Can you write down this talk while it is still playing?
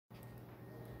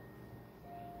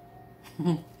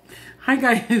Hi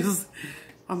guys.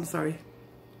 I'm sorry.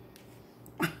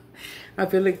 I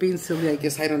feel like being silly, I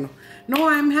guess. I don't know. No,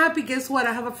 I'm happy. Guess what?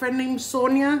 I have a friend named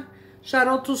Sonia. Shout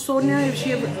out to Sonia if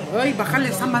she ever... Ay, bájale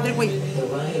esa madre,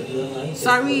 güey.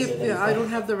 Sorry if I don't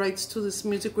have the rights to this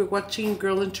music. We're watching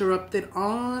Girl Interrupted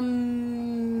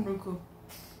on...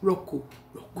 Roku.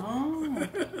 Oh.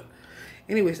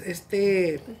 Anyways,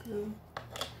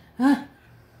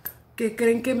 ¿qué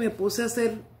creen que me puse a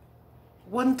hacer?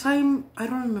 One time, I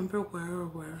don't remember where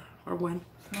or when.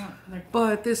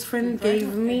 But this friend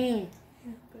gave me...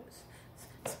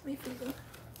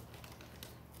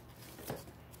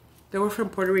 They were from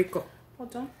Puerto Rico.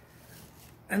 Hold on.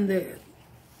 And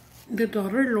the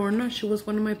daughter, Lorna, she was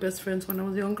one of my best friends when I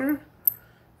was younger.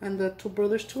 And the two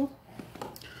brothers too.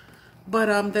 But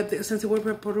since they were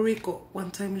from Puerto Rico,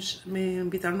 one time me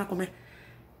invitaron a comer.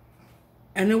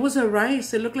 And it was a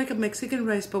rice. It looked like a Mexican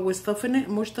rice, but with stuff in it,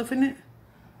 more stuff in it.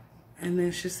 And then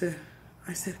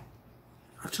I said,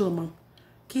 to the mom,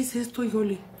 ¿qué es esto,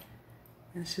 Yoli?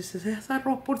 And she says, es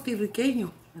arroz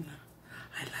puertorriqueño. And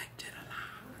I liked it a lot.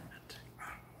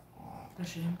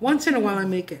 Once in a while I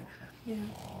make it. Yeah.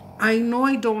 I know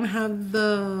I don't have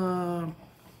the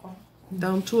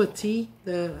down to a T,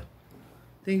 the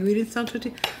ingredients down to a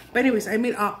T. But anyways, I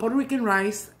made Puerto Rican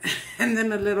rice and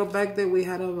then a little bag that we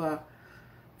had of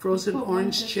frozen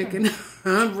orange chicken.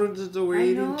 We're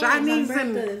eating Chinese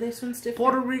and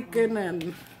Puerto Rican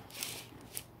and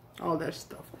all that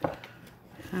stuff.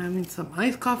 Having some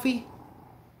iced coffee.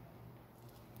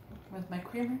 With my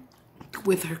creamer?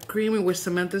 With her creamer, with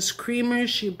Samantha's creamer.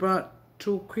 She brought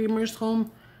 2 creamers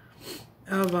home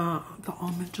of the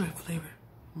almond joy flavor.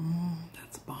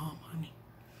 That's bomb, honey.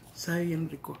 Sabe bien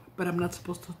rico. But I'm not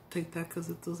supposed to take that because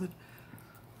it doesn't,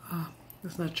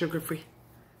 it's not sugar free.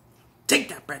 Take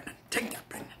that, Brandon. Take that,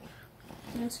 Brandon.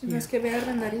 And so,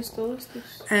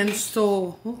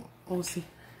 see.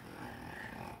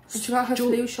 And she got her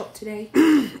flu shot today.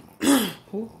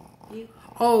 Who? You.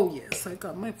 Oh, yes, I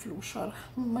got my flu shot.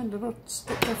 My little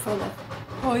sticker fell off.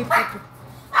 Oh,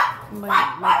 my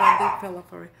band-aid fell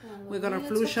off already. We got our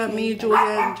flu shot, me, Julia,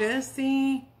 and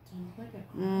Jessie.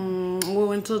 We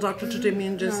went to the doctor today, me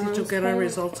and Jessie, to get our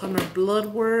results on our blood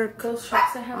work. Those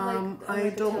shots that have I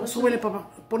don't... Súbele, papá.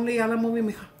 Ponle ya la movie,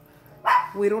 mija.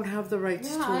 We don't have the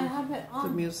rights to the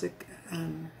music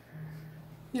and,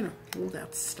 you know, all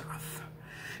that stuff.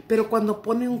 Pero cuando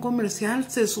pone un comercial,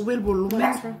 se sube el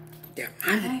volumen. De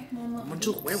madre.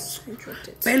 Muchos huevos.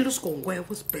 Pelos con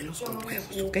huevos,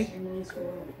 ¿ok?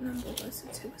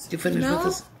 You finished with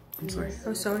this? I'm sorry.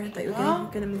 Oh, sorry. I thought you were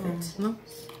gonna move it. No?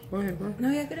 Go ahead. No,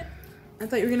 yeah, get it. I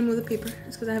thought you were gonna move the paper.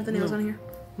 It's because I have the nails on here.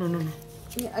 No.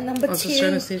 Yeah, number 2. I was just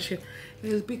trying to see shit.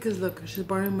 It's because, look, she's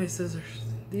borrowing my scissors.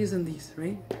 These and these,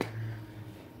 right?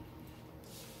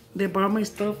 They borrow my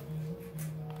stuff.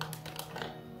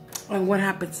 And what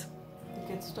happens? It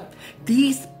gets stuck.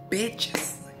 These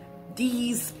bitches.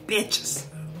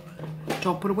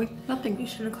 Don't put away nothing. You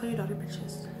shouldn't call your daughter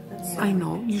bitches. That's I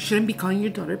know. You shouldn't be calling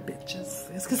your daughter bitches.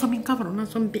 Es que son bien cabronas,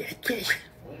 son bitches.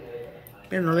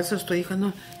 Pero no les estoy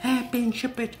diciendo, pinche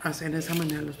bitch. Así en esa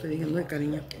manera lo estoy diciendo de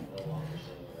cariño.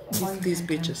 These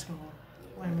bitches.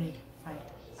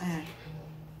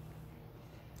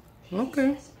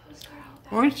 Okay.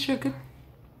 Orange chicken.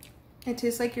 It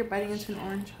tastes like you're biting into an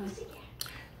orange, huh?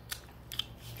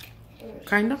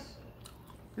 Kind of.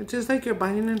 It tastes like you're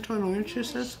biting into an orange, she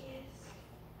says.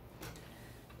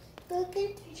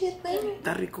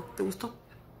 Está rico. ¿Te gustó?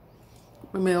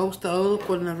 Me ha gustado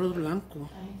con arroz blanco.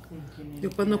 Yo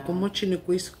cuando como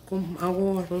chinicuis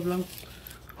hago arroz blanco.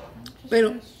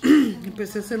 Pero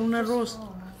empecé a hacer un arroz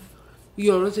y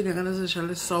yo ahora tenía ganas de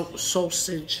echarle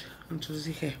sausage. Entonces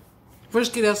dije,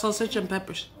 first quería sausage and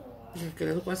peppers. Dije, ¿qué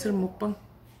les voy a hacer mukbang?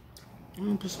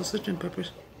 Pues sausage and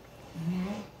peppers.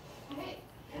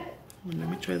 Let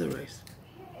me try the rice.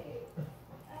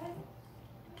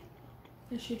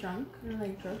 Is she drunk or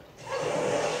like drunk?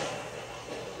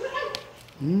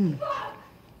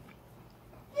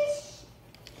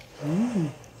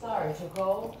 Sorry, too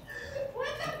cold?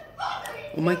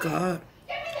 Oh my god.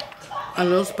 A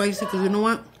little spicy because you know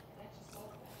what?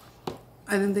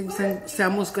 I didn't think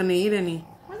Sam was gonna eat any.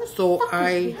 So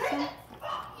I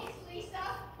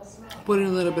put in a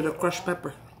little bit of crushed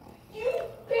pepper.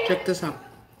 Check this out.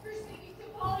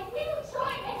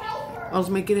 I was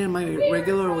making it in my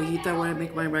regular ollita where I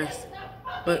make my rice.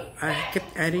 But I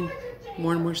kept adding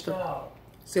more and more stuff.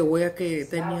 Cebolla que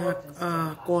tenía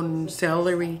con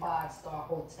celery.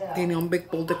 Tenía un big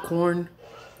bowl de corn.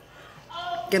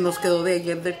 Que nos quedó de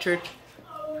ayer de church.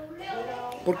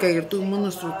 Porque ayer tuvimos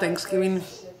nuestro Thanksgiving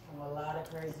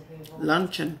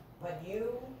luncheon.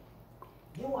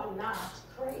 You are not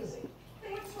crazy.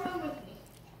 What's wrong with me?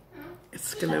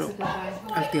 Esquelero.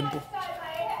 Al tiempo.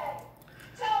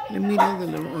 Let me do the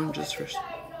little oranges first.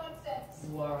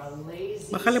 You are a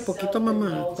lazy. Bájale poquito,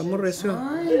 mamá. Estamos recio.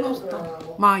 Ay, no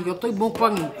está. Ma, yo estoy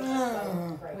mukbang.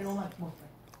 We don't like more.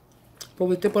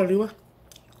 Pobiste para arriba.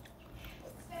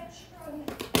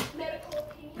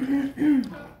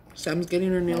 Sam's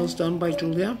getting her nails done by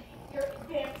Julia.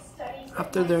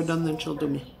 After they're done, then she'll do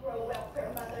me.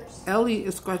 Ellie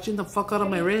is scratching the fuck out of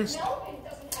my wrist.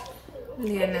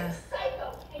 Liana.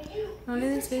 No le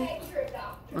des, baby.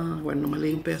 Ah, bueno, me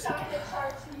leí un pedacito.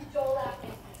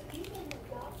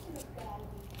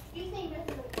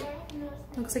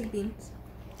 Looks like beans.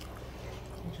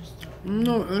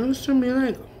 No, it looks to me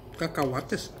like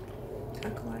cacahuates.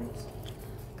 Cacahuates.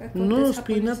 No, those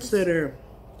peanuts that are...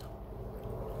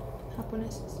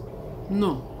 Japoneses.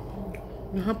 No,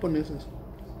 no japoneses.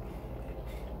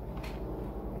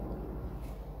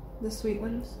 The sweet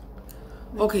ones.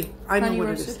 Okay, I know Honey what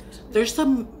roasted. it is. There's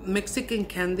some Mexican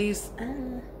candies Ah.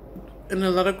 in a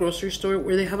lot of grocery store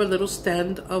where they have a little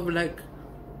stand of like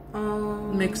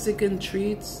Mexican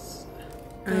treats,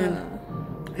 and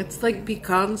it's like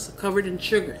pecans covered in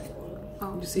sugar.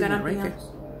 Oh, You see that right there?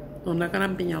 garampiñados. No, not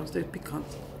garampiñados, they're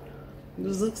pecans.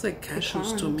 This looks like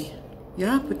cashews to Pecans. me.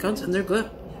 Yeah, pecans, and they're good.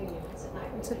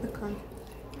 It's a pecan.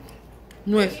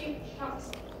 Nuez,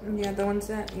 Yeah, the ones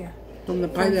that, yeah. from the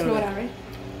pie From de Flora, la... right?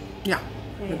 Yeah,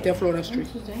 the Tia Flora Street.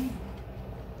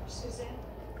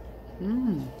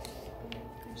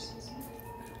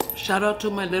 Shout out to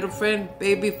my little friend,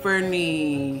 Baby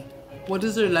Fernie. What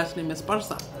is her last name?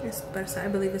 Esparza. Esparza, I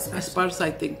believe it's Esparza,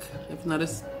 I think. If not,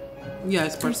 yeah,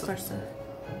 Esparza.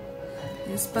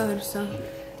 Esparza.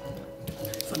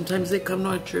 Sometimes they come to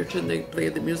our church and they play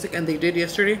the music, and they did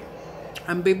yesterday.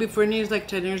 And Baby Fernie is like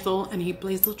 10 years old, and he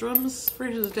plays the drums for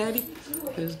his daddy.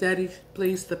 His daddy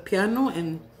plays the piano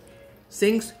and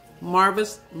sings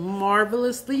marvelously.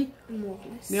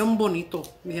 Bien bonito,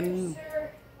 bien.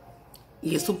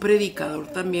 Y es un predicador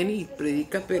también, y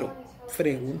predica, pero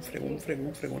fregón.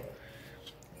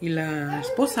 Y la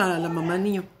esposa, la mamá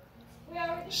niño,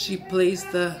 she plays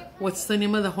the, what's the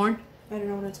name of the horn? I don't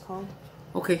know what it's called.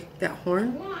 Okay, that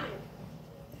horn.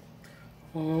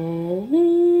 Oh,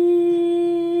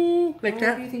 like How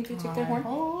that. do you think you take the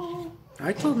horn?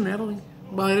 I told Natalie.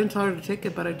 Well, I didn't tell her to take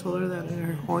it, but I told her that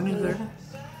her horn is there.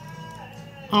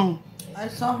 Oh, I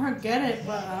saw her get it,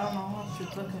 but I don't know if she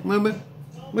took it. maybe.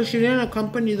 But she didn't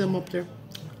accompany them up there.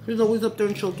 She's always up there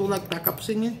and she'll do like backup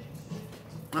singing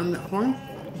on that horn.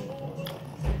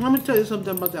 Let me tell you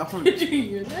something about that horn. Did you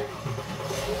hear that?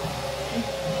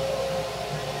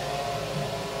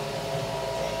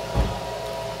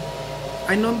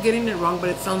 I know I'm getting it wrong, but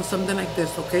it sounds something like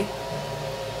this, okay?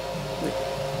 Wait.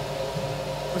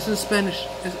 It's in Spanish.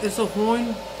 It's a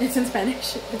horn. It's in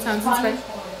Spanish. It sounds in Spanish.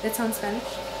 It sounds Spanish.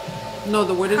 No,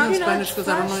 the word is How in do you know Spanish it's because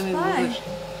I don't know any flash English.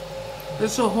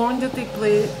 It's a horn that they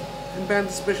play in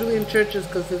bands, especially in churches,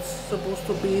 because it's supposed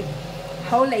to be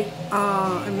Holy.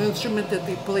 an instrument that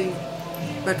they play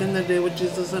back in the day with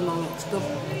Jesus and all that stuff.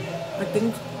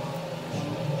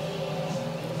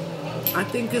 I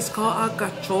think it's called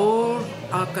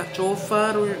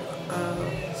acachofar, or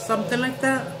something like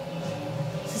that.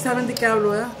 Si saben de qué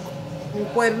hablo, ¿eh? Un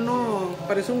cuerno,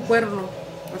 parece un cuerno,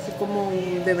 así como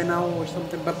de venado or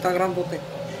something, but está grandote.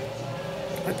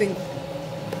 I think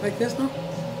like this, no?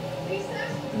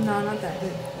 No, not that.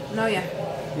 No, yeah.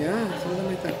 Yeah, something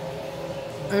like that.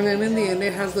 And then in the end,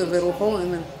 it has the little hole,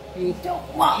 and then you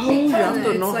have to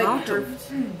It's know like how to.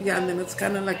 curved. Yeah, and then it's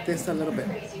kind of like this a little bit.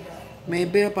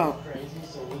 Maybe about Crazy,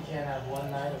 so we can't have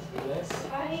one night of this.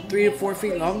 3 or 4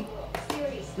 feet long.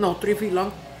 No, 3 feet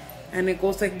long. And it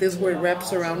goes like this where it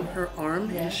wraps around her arm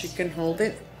and she can hold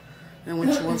it. And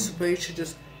when she wants to play, she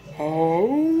just,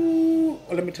 oh,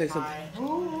 let me tell you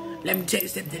something. Let me tell you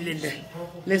something, Linda.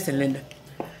 Listen, Linda.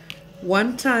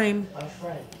 One time, My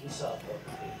friend, he saw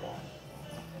purple people.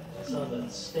 So the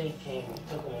state came and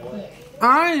took him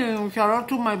away. shout out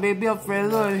to my baby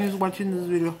Alfredo, and he's watching this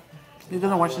video. He's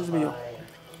gonna watch this video.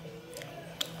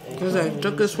 Because I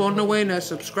took his phone away and I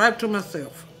subscribed to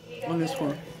myself on this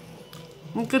phone.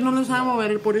 Aunque no le sabe mover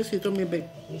el pobrecito, mi baby.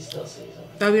 He still sees him.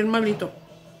 Está bien malito.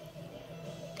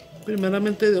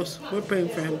 Primeramente Dios. We're praying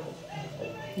for him.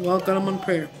 We'll get him on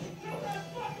prayer.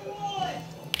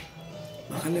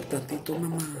 Bájale tantito,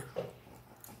 mamá.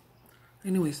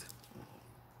 Anyways.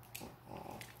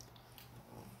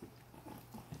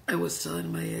 I was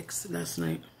telling my ex last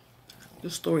night the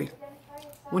story.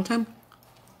 One time,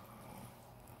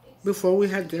 before we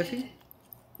had Jesse,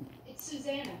 It's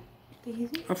Susanna.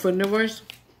 a friend of ours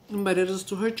invited us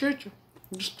to her church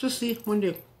just to see one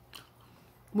day.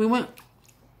 We went.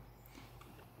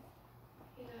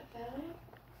 You got value?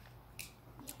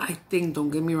 I think, don't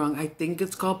get me wrong, I think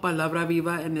it's called Palabra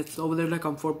Viva and it's over there like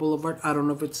on Fort Boulevard. I don't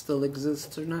know if it still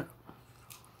exists or not.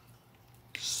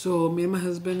 So me and my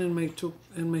husband and my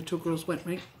two girls went,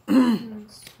 right?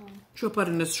 True, but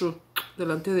it's true.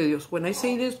 Delante de Dios. When I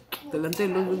say this, delante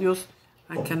de Dios,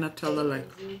 I cannot tell a lie.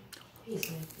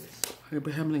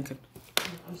 Abraham Lincoln.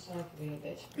 I'm sorry for being a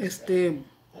bitch. Este,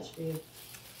 That's for you.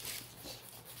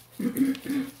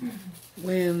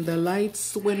 when the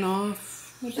lights went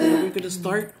off, we're gonna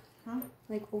start.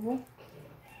 Like oval?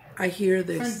 I hear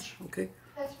this. French. Okay.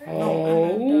 That's very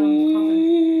Oh,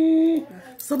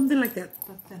 something like that.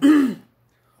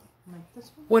 like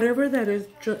this one. Whatever that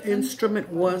instrument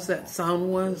was, that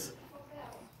sound was.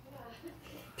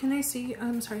 Can I see,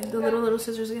 I'm sorry, the little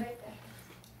scissors again?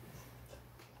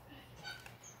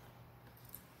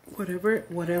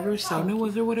 Whatever sound it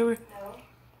was or whatever,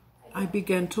 I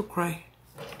began to cry.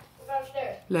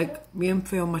 Like bien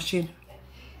feo machine.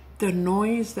 The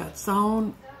noise, that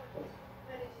sound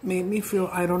made me feel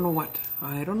I don't know what.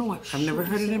 I've never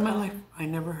heard it in my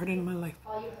life.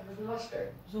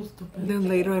 So stupid. Then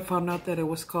later I found out that it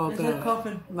was called It's a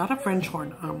coffin. not a French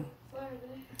horn,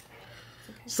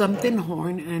 something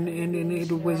horn, and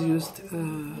it was used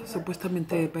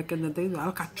supuestamente back in the day,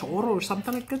 al cachorro or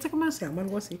something like that. ¿Cómo se llama?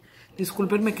 Algo así.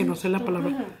 Discúlpenme que no sé la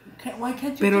palabra. Why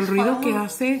can't you Pero el just ruido follow? que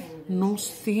hace, no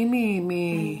sé,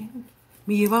 me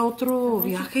lleva a otro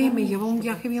viaje, me lleva a un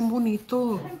viaje bien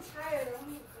bonito.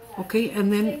 Okay,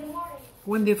 and then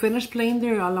when they finish playing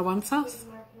their alabanzas,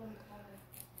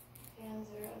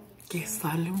 que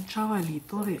sale un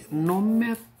chavalito de, no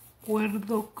me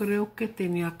acuerdo, creo que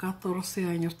tenía 14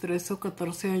 años, 13 o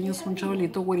 14 años, un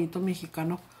chavalito güerito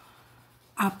mexicano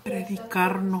a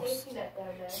predicarnos.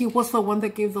 He was the one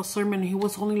that gave the sermon. He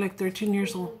was only like 13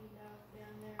 years old.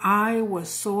 I was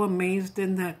so amazed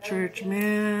in that church,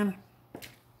 man.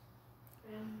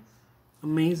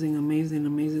 Amazing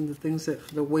the things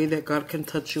the way that God can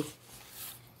touch you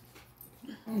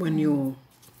when you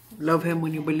love him,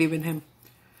 when you believe in him,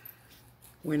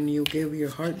 when you give your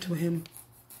heart to him,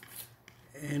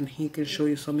 and he can show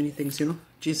you so many things,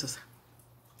 Jesus.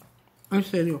 En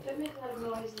serio.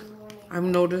 I've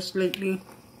noticed lately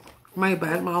my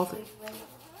bad mouth,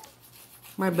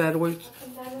 my bad words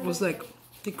was like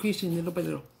decreasing little by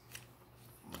little.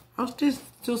 I'll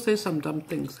still say some dumb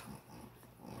things.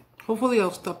 Hopefully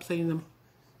I'll stop saying them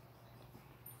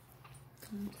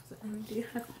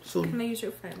soon. Can I use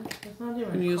your filer? It's not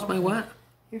even Can you use my what?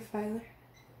 Your filer?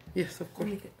 Yes, of course.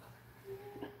 Make it.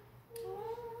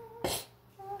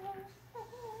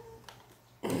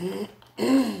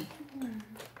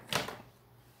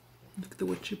 Look at the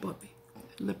what she bought me.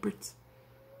 Leopards.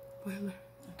 Violet.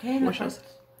 Okay, Muchas.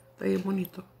 Está bien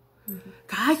bonito.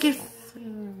 ¡Ay, qué!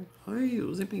 Ay,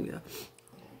 Dios de mi vida.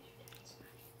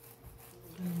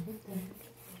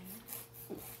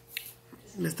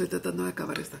 Me estoy tratando de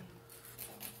acabar esta.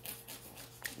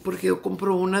 Porque yo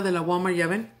compro una de la Walmart, ya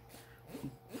ven.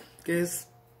 Que es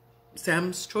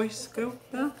Sam's Choice, creo.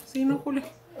 ¿Ah? Sí, ¿no, Julia?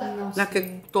 No La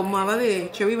que tomaba de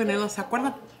Chevy Vanilla, ¿se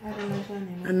acuerdan? I don't know her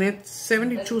name. And it's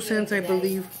 72 cents, I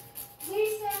believe.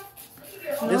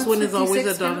 This one is always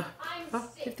 $1. Huh?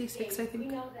 56, I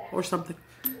think. Or something.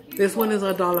 This one is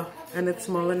 $1 and it's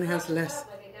small and it has less.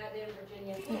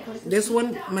 This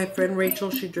one, my friend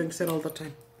Rachel, she drinks it all the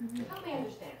time.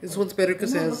 This one's better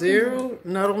because it has zero.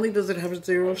 Not only does it have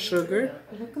zero sugar,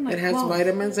 it has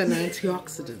vitamins and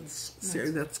antioxidants.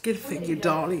 So that's good for you,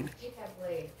 darling.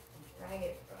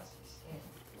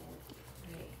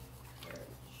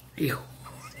 Ew.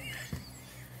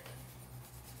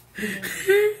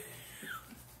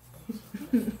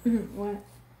 What?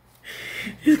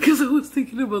 It's because I was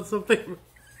thinking about something.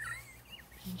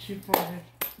 She farted.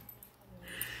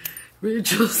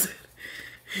 Rachel said,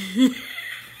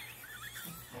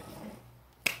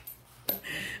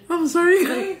 I'm sorry,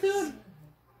 Hey, guys. dude.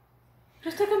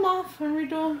 Just take them off and redo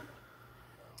them.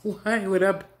 Why? What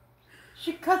up?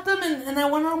 She cut them and I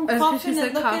went on She coughing said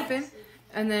and look at coffin,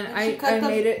 and then She I cut them.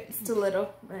 made it stiletto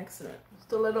by accident.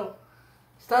 stiletto.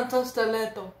 Tanto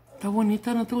stiletto. Está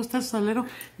bonita, ¿no te gusta el salero?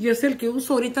 Y es el que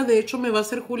uso ahorita. De hecho, me va a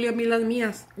hacer Julia a mí las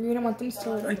mías. You're gonna want them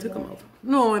stiletto. I took them out.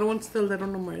 No, I don't want stiletto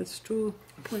no more. It's too...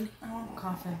 I want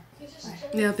coffin.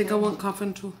 Yeah, I think I want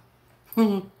coffin too.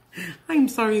 I'm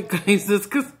sorry, guys. It's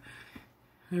because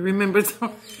I remembered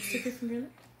Stick your finger in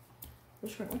it. The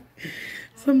short one.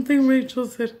 something Rachel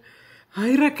said.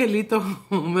 Ay, Raquelito,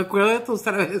 me acuerdo de tus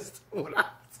travesuras.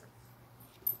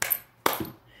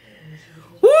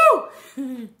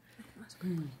 ¡Woo!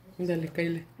 Dale,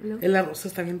 cállale. El arroz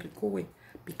está bien rico, güey.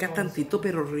 Pica tantito,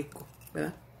 pero rico,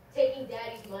 ¿verdad?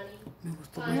 daddy's money. Me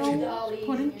gustó $5 mucho.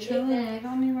 Put in chili. I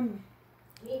don't even.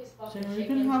 So you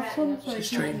can have some. So She's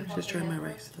trying my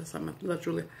rice. That's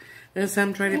Julia. And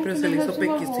Sam tried it, pero se le hizo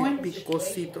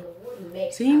picosito.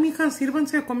 Sí, mija,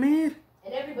 sírvanse a comer.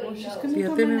 And everybody knows. Sí, ya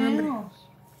tienen hambre.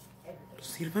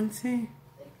 Sírvanse.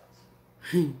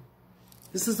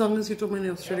 This is as long as you do my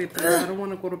nails straight. I don't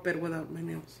want to go to bed without my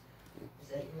nails.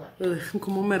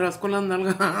 Como me rasco las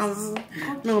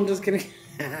nalgas. No, I'm just kidding.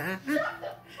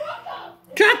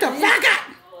 Shut the fuck up!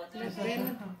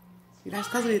 Mira,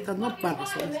 estás gritando palos.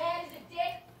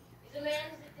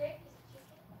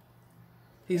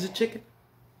 He's a chicken.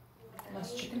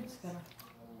 Las chickens.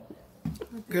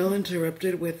 Girl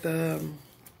interrupted with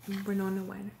Winona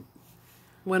Ryder.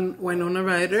 Winona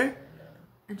Ryder,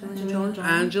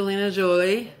 Angelina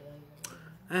Jolie.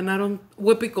 and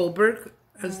Whoopi Goldberg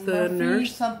as the Murphy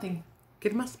nurse. something.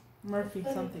 ¿Quién más? Murphy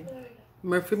something.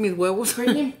 Murphy, mis huevos.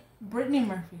 Brittany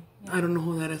Murphy. Yeah. I don't know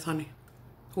who that is, honey.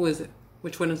 Who is it?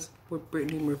 Which one is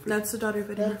Brittany Murphy? That's the daughter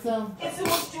of Eddie That's Murphy. It's the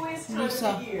most joyous time Lisa.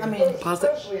 of the year. I mean, Pause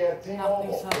it. Especially at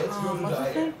T-Mobile. Lisa. What's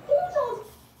her name?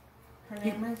 Her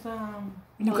name is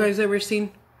You guys ever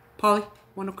seen Polly?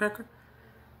 Bueno Cracker?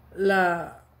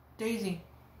 Daisy.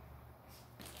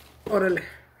 Órale.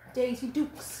 Daisy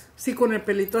Dukes. Sí, con el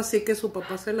pelito así que su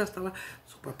papá se la estaba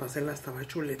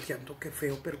chuleteando, qué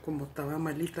feo, pero como estaba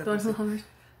malita. The one who hung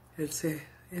her.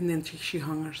 And then she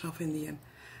hung herself in the end.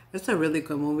 It's a really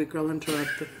good movie, Girl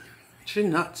Interrupted. She's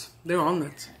nuts. They're all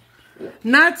nuts.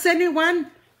 Nuts,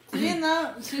 anyone?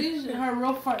 She's her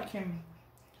real fart came.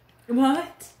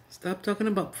 What? Stop talking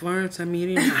about farts. I'm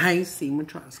eating icy.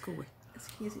 Mucho asco, güey. It's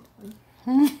easy to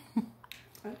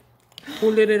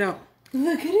Who lit it out?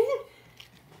 Look at it.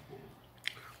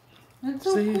 It's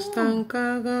so Se cool. están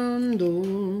cagando.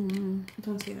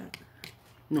 Don't say that.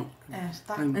 No.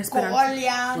 Está Espera. Ay,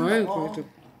 coleando. coño.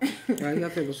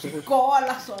 Cállate los ojos.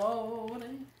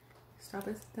 Corazón. Stop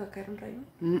it. Te va a caer un rayo.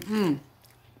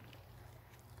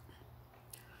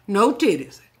 No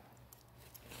titties.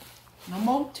 No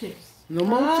more titties. No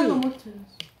more No titties. more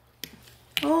titties.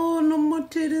 Oh, no more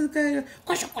titties, guys.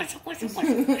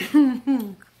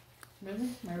 Really?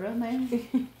 My real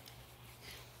name?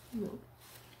 No.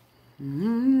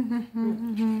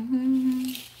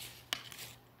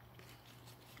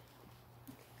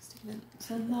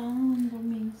 Salando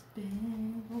mis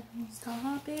pelos.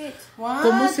 Stop it. What?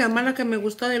 ¿Cómo se llama la que me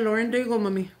gusta de Lauren Daigle,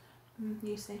 mami?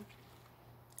 You say.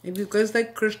 If you guys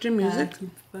like Christian music,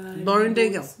 Lauren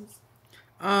Daigle.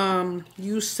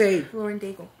 You say Lauren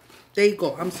Daigle.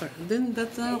 Daigle. I'm sorry. Then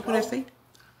that's not what I say.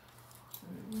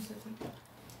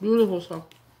 Beautiful song.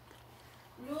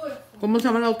 ¿Cómo se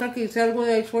llama la otra que dice algo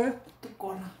de ahí fuera?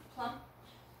 Tocona.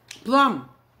 Plum.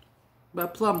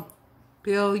 But Plum.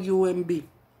 Plumb.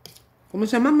 ¿Cómo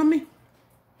se llama, mami?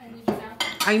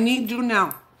 I Need You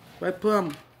Now. By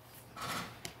Plum.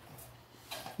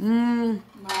 No,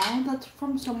 that's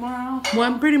from somewhere else.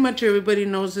 One pretty much everybody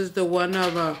knows is the one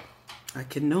of I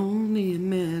Can Only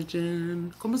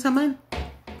Imagine. ¿Cómo se llama?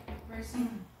 Mercy.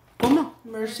 ¿Cómo?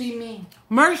 Mercy Me.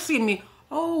 Mercy Me.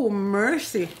 Oh,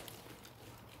 Mercy.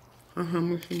 Ajá,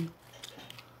 Mercy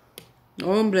Me.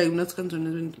 Hombre, hay unas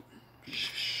canciones bien...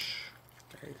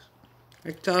 Guys,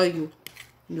 I tell you,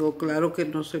 yo claro que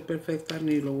no soy perfecta,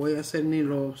 ni lo voy a hacer, ni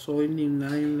lo soy, ni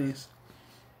nada en eso.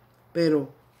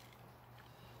 Pero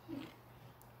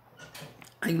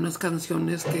hay unas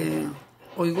canciones que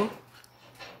oigo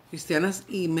cristianas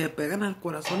y me pegan al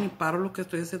corazón y paro lo que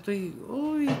estoy haciendo y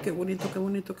uy, qué bonito, qué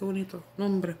bonito, qué bonito. No,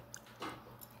 hombre.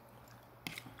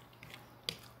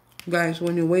 Guys,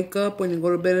 when you wake up, when you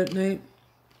go to bed at night,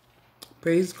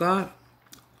 praise God.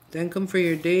 Thank Him for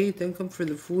your day. Thank Him for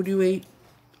the food you ate.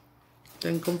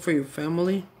 Thank Him for your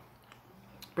family.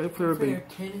 Pray for your For baby. your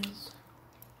kids.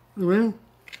 Really?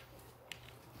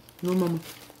 No, mama.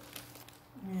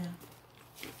 Yeah.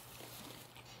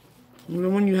 You know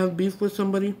when you have beef with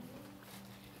somebody,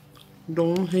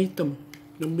 don't hate them.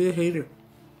 Don't be a hater.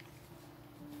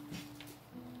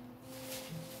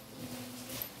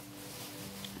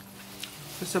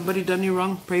 If somebody done you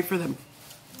wrong, pray for them.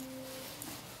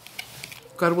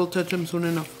 God will touch them soon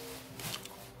enough.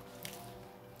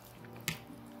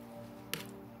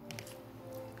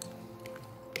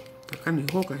 Está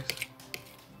canijo, guys.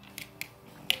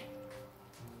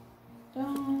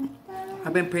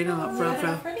 I've been praying a lot for I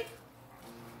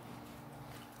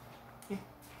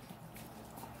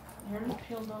already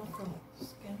peeled off the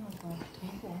skin of the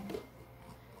table.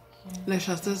 ¿Le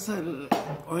echaste el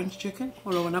orange chicken o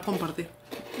lo van a compartir?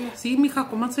 Sí, mija,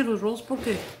 cómanse los rolls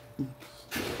porque...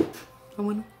 Está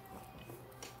bueno.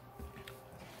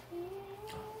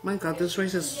 My God, this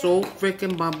rice is so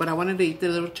freaking bomb, but I wanted to eat the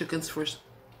little chickens first.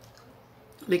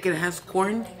 Like it has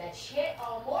corn,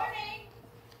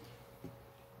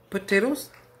 potatoes.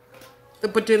 The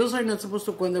potatoes are not supposed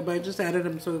to go in there, but I just added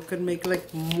them so it could make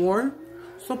like more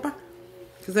sopa.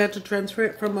 Because I had to transfer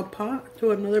it from a pot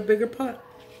to another bigger pot.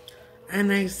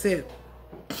 And I said,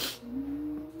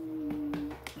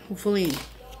 hopefully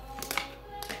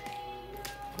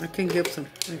I can give some.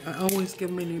 Like, I always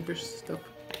give my neighbors stuff.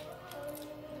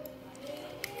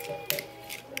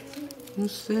 You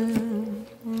said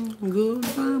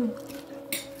goodbye.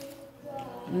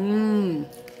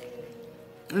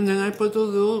 And then I put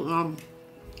those little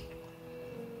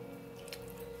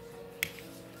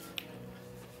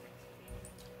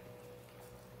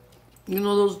you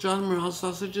know those John Morale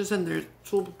sausages, and they're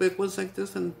two big ones like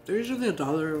this, and they're usually $1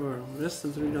 or less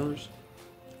than $3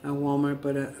 at Walmart,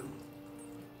 but at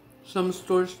some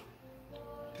stores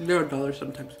they're $1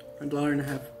 sometimes,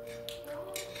 $1.50.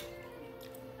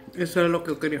 Eso era lo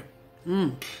que yo quería.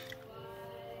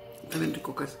 Está bien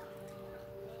rico, guys.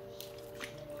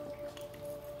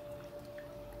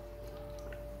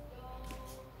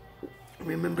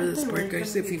 Remember this part,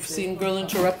 guys. If you've seen Girl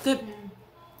Interrupted,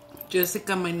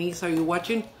 Jessica, my niece, are you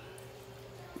watching?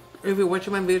 If you're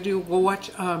watching my video, go watch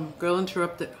Girl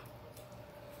Interrupted.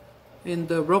 In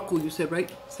the Roku, you said, right,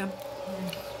 Sam?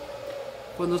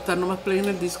 Cuando está nomás playing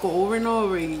el disco over and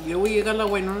over, y luego llega la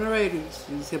Winona Ryder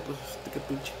y dice, pues, qué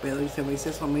pinche pedo, y se va y se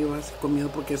asoma y va así con miedo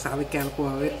porque sabe que algo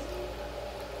va a haber.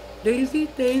 Daisy,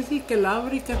 Daisy, que la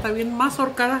abre y que está bien más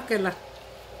horcada que la...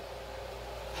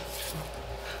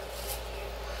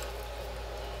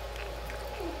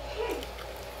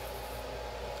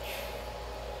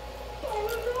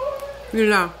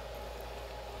 Mira,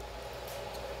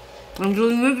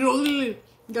 Angelina Jolie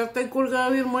ya está colgada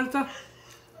bien muerta.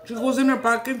 She goes in her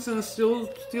pockets and steals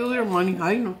their money.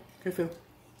 Ay, no, qué feo.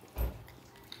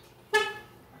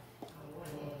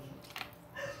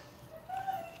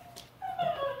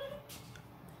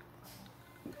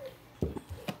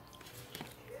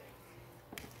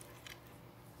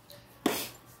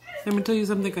 Let me tell you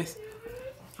something, guys.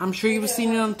 I'm sure you've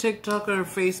seen it on TikTok or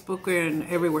Facebook or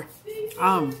everywhere.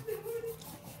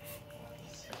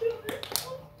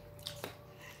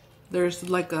 There's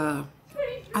like a,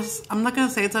 I'm not gonna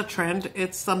say it's a trend.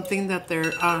 It's something that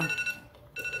they're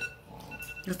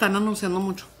están anunciando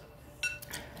mucho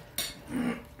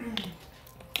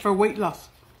for weight loss.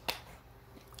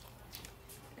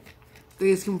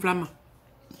 Te desinflama.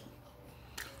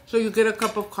 So you get a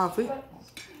cup of coffee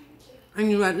and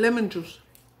you add lemon juice.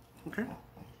 Okay,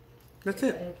 that's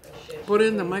it. Put it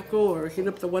in the micro or heat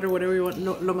up the water, whatever you want.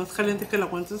 Lo más caliente que la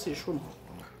aguantes y shum.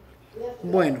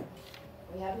 Bueno.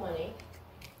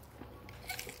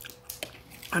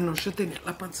 Anoche tenía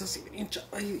la panza así bien hinchada.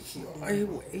 Ay, dije, ay,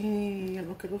 güey, ya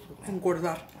no quiero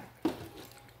engordar.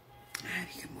 Ay,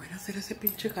 dije, me voy a hacer ese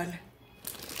pinche jale.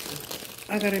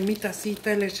 Agarré mi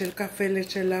tacita, le eché el café, le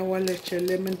eché el agua, le eché el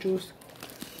lemon juice.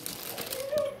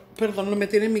 Perdón, lo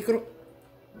metí en el micro.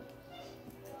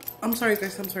 I'm sorry,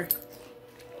 guys, I'm sorry.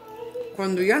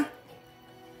 Cuando ya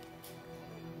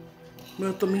me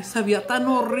lo tomé, sabía tan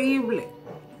horrible.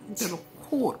 Te lo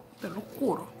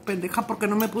juro, pendeja, porque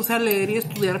no me puse a leer y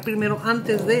estudiar primero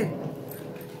antes de.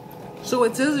 So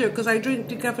it says here, because I drink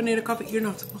decaffeinated coffee. You're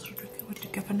not supposed to drink it with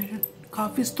decaffeinated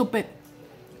coffee, stupid.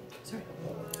 Sorry.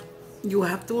 You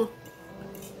have to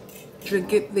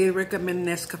drink it. They recommend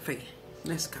Nescafe.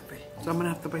 So I'm gonna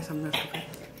have to buy some Nescafe.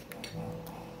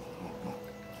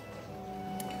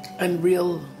 And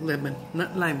real lemon,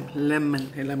 not lime,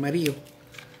 lemon, el amarillo.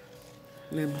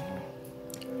 Lemon.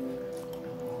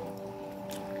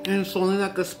 And it's only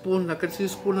like a spoon, like a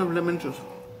teaspoon of lemon juice.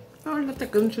 Ahora te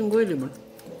queda un chingo de limón.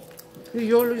 Y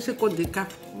yo lo hice con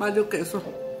decaf, valió queso.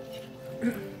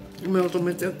 Y me lo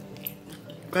tomé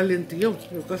calientillo.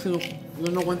 Yo casi no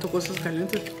aguanto cosas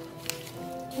calientes.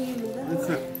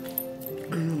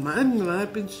 Madre, me va a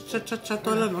dar pinche cha-cha-cha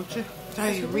toda la noche.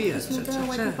 Diarrhea,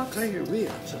 cha-cha-cha,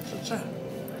 diarrhea, cha-cha-cha.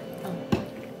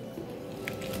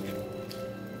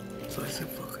 So I said,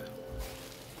 fuck it.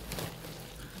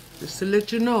 Just to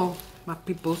let you know, my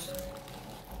peoples,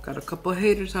 got a couple of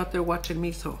haters out there watching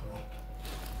me, so.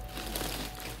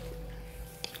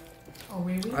 Oh,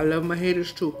 really? I love my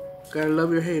haters too. Gotta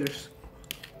love your haters.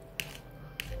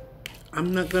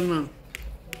 I'm not gonna.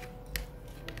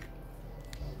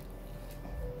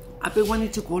 I've been wanting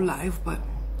to go live, but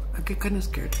I get kind of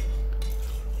scared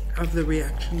of the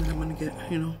reactions I'm gonna get,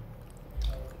 you know.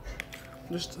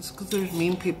 Just because there's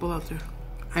mean people out there.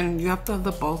 And you have to have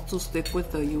the balls to stick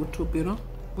with the YouTube, you know,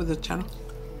 with the channel.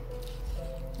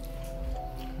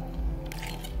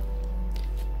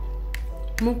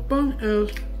 Mukbang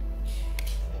is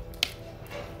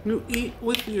you eat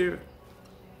with your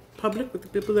public with the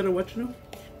people that are watching them.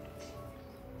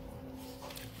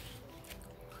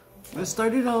 I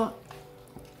started out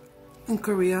in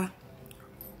Korea,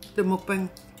 the mukbang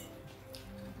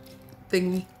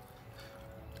thingy,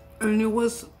 and it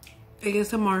was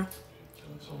ASMR,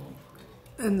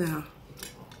 and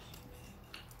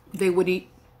they would eat,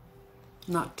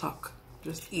 not talk,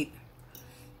 just eat,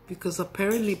 because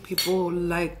apparently people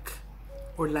like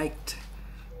or liked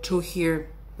to hear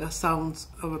the sounds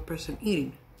of a person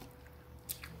eating.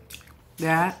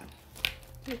 That,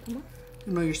 you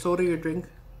know, your soda, your drink,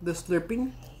 the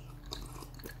slurping.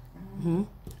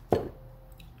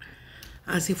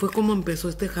 Así fue como empezó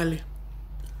este jale.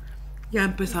 Ya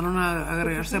empezaron a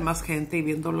agregarse más gente y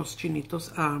viendo los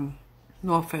chinitos.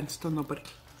 No offense to nobody.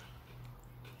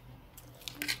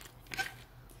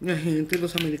 La gente,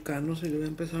 los americanos, y luego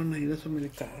empezaron a ir los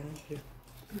americanos. ¿Sí?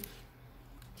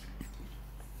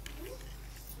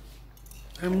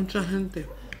 Hay mucha gente.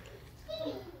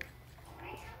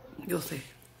 Yo sé.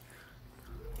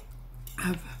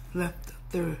 Have left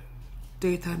their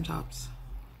daytime jobs.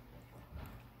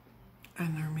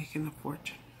 And they're making a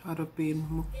fortune out of being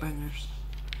mukbangers.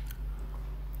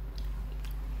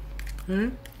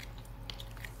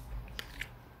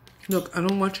 Look, I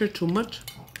don't watch her too much,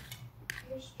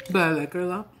 but I like her a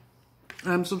lot.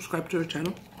 I'm subscribed to her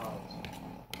channel.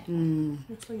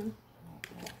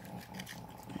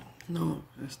 No,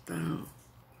 está...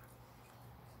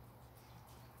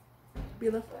 Be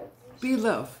love. Be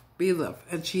love. Be love.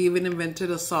 And she even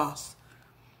invented a sauce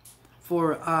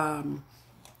for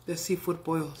the seafood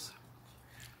boils.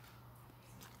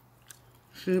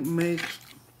 She makes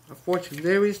a fortune.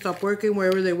 They already stopped working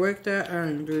wherever they worked at,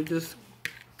 and they're just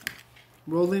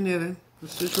rolling it in.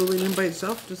 It's just rolling in by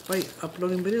itself, just by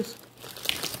uploading videos.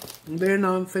 They're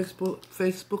now on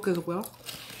Facebook as well.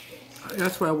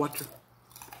 That's where I watch her.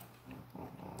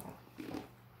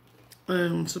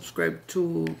 Subscribe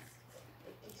to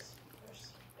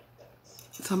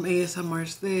some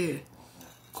ASMRs there.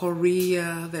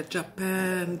 Korea, the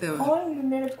Japan, there's one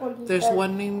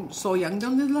named Soyoung.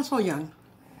 ¿Dónde es la Soyoung?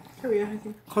 Korea, I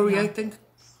think. Korea, I think.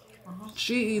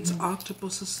 She eats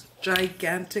octopuses,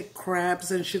 gigantic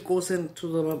crabs, and she goes into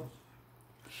the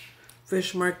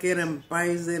fish market and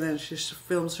buys it, and she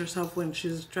films herself when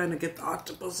she's trying to get the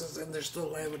octopuses and they're still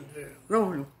alive.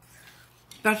 No.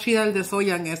 La chida de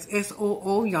Soyoung es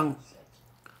S-O-O Young.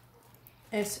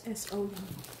 S-S-O Young.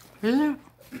 Isn't it?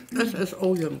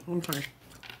 S-S-O Young. I'm sorry.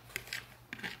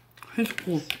 It's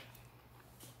cool.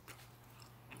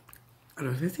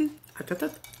 And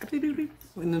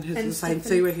then his sign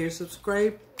say right here,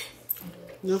 subscribe.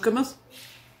 Look at us.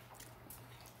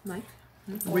 Like.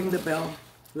 Ring the bell.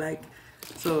 Like.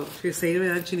 So, if you say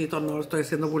it chinito, no estoy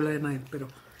haciendo burla de nadie, pero.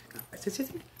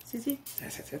 Sí.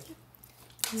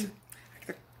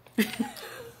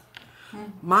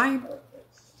 My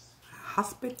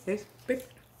husband is big.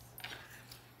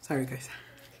 Sorry, guys.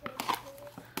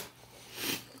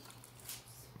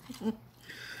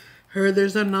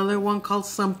 There's another one called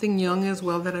Something Young as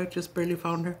well that I just barely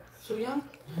found her. So young?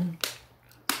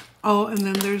 Oh, and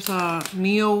then there's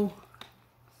Neo.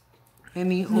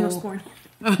 Neosporin.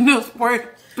 Neosporin.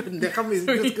 Pendeja me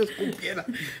dices que escupiera.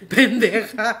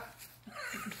 Pendeja.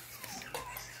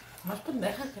 Más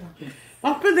pendeja que la...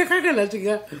 Más pendeja que la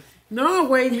chica. No,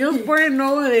 güey, Neosporin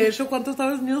no. De hecho, ¿cuánto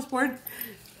estabas Neosporin?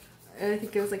 I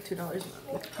think it was like $2.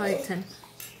 Probably 10.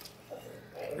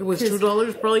 It was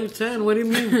 $2, probably 10. What do you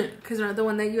mean? Because the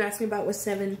one that you asked me about was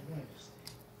 7.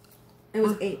 It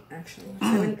was 8 actually.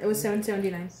 It was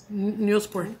 $7.79.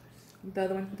 Neosporin. The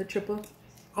other one, the triple.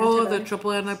 Oh, the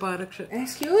triple antibiotic shit.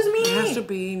 Excuse me. It has to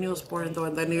be Neosporin though,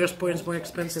 and the Neosporin is more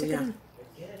expensive. Yeah,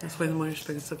 that's why it's more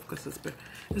expensive because it's better.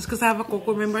 It's because I have a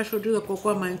cocoa. Remember I showed you the cocoa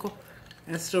on my ankle?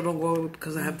 I still don't go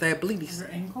because I have diabetes.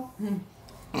 Your ankle?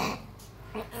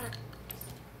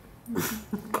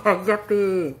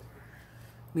 Cállate.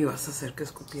 Me vas a hacer que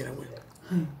escupiera, güey.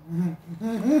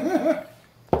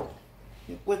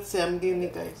 What Sam gave me,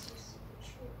 guys.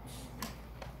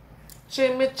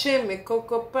 Chimmy,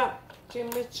 cocoa pop.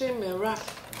 Chimmy, rock.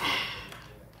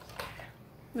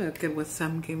 Look at what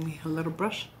Sam gave me. A little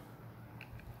brush.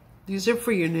 These are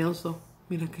for your nails, though.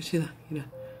 Mira que chida. Mira.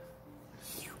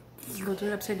 We'll do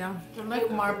it upside down. They're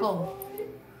like marble.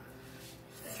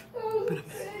 Espérame.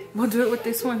 We'll do it with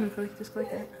this one. Just like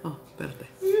that. Oh, espérate.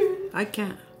 I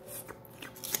can't.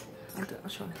 I'll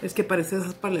show you. Es que parece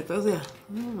esas paletas de...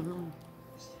 No.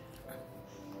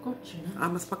 Cochina. Ah,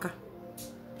 más para acá.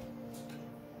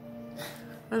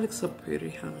 That looks so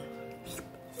pretty, huh?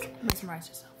 Mesmerize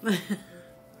yourself.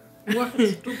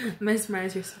 What?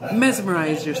 Mesmerize yourself.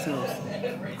 Mesmerize yourself.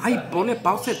 Ay,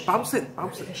 pause it.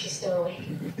 She's still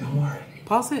awake. Don't worry.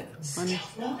 Pause it, honey.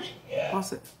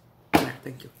 Pause it. There,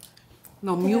 thank you.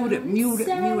 No, mute it.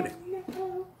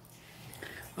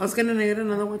 I was gonna get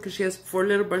another one because she has 4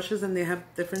 little brushes and they have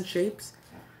different shapes.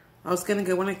 I was gonna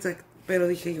get one exact, pero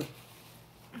dije yo,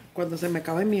 cuando se me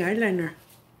acabe mi eyeliner,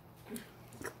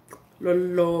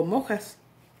 lo mojas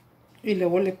y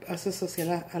luego le haces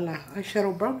hacia a la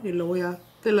eyeshadow brown y luego ya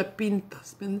te la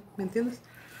pintas, ¿me entiendes?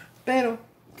 Pero,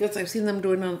 because I've seen them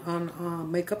doing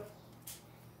on makeup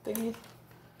thingy.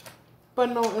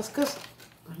 Pero no, es que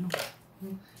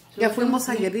ya fuimos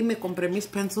ayer y me compré mis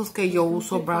pencils que yo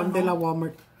uso brown de la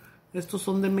Walmart. Estos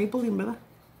son de Maybelline, ¿verdad?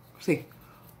 Sí.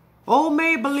 Oh,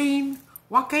 Maybelline,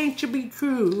 why can't you be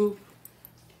true?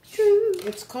 True.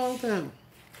 It's called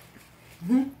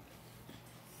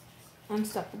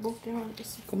Unstoppable.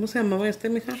 ¿Cómo se llamaba este,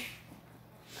 mija?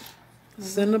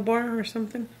 Cinnabar or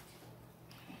something?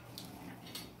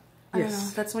 I don't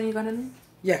know. That's when you got in?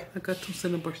 Yeah, I got 2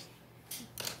 Cinnabars.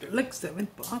 They're like $7,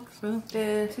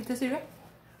 ¿verdad? ¿Sí te sirve?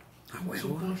 Ah,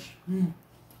 huevo.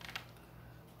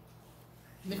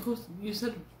 Nicholas, you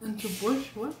said into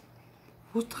bush? What?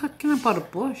 Who's talking about a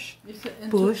bush? You said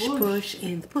into Bush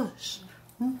in the bush.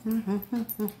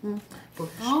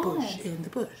 Bush in the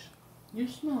bush. You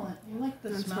smell it. You like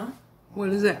the smell? What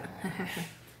is that?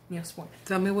 Neosporin.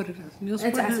 Tell me what it is.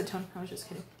 It's acetone. I was just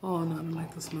kidding. Oh, no, I don't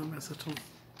like the smell of acetone.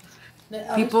 The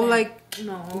People other like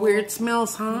weird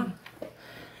smells, huh?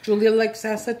 Julia likes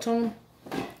acetone.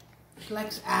 She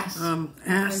likes ass.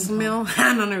 Ass smell.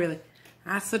 No, not really.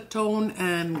 Acetone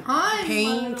and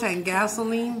paint and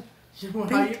gasoline.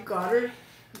 How you got her?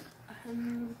 How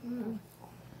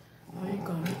you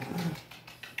got her?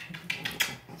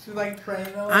 She like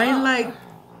praying. I like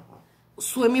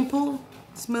swimming pool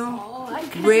smell,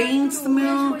 rain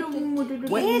smell,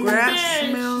 wet grass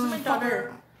smell,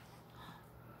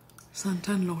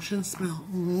 suntan lotion smell.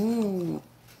 Ooh.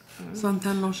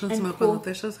 Suntan lotion smell. Cuando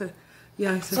te echas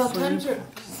yeah, sometimes your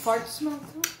fart smell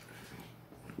too?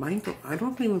 Mine don't. I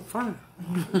don't even fart.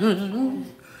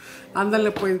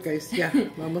 Ándale pues, guys. Ya,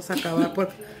 vamos a acabar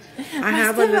por... I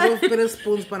have a little bit of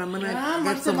spoons, but I'm gonna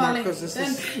get some more because this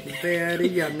is very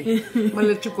yummy. I'm gonna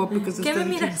let you go because it's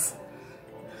very yummy.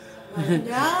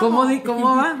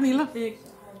 ¿Cómo va, Milo?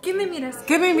 ¿Qué me miras?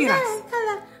 ¿Qué me miras?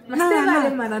 Nada. Más te vale,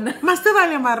 marana. Más te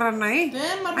vale, marrana, ¿eh?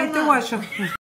 Ahí te guacho.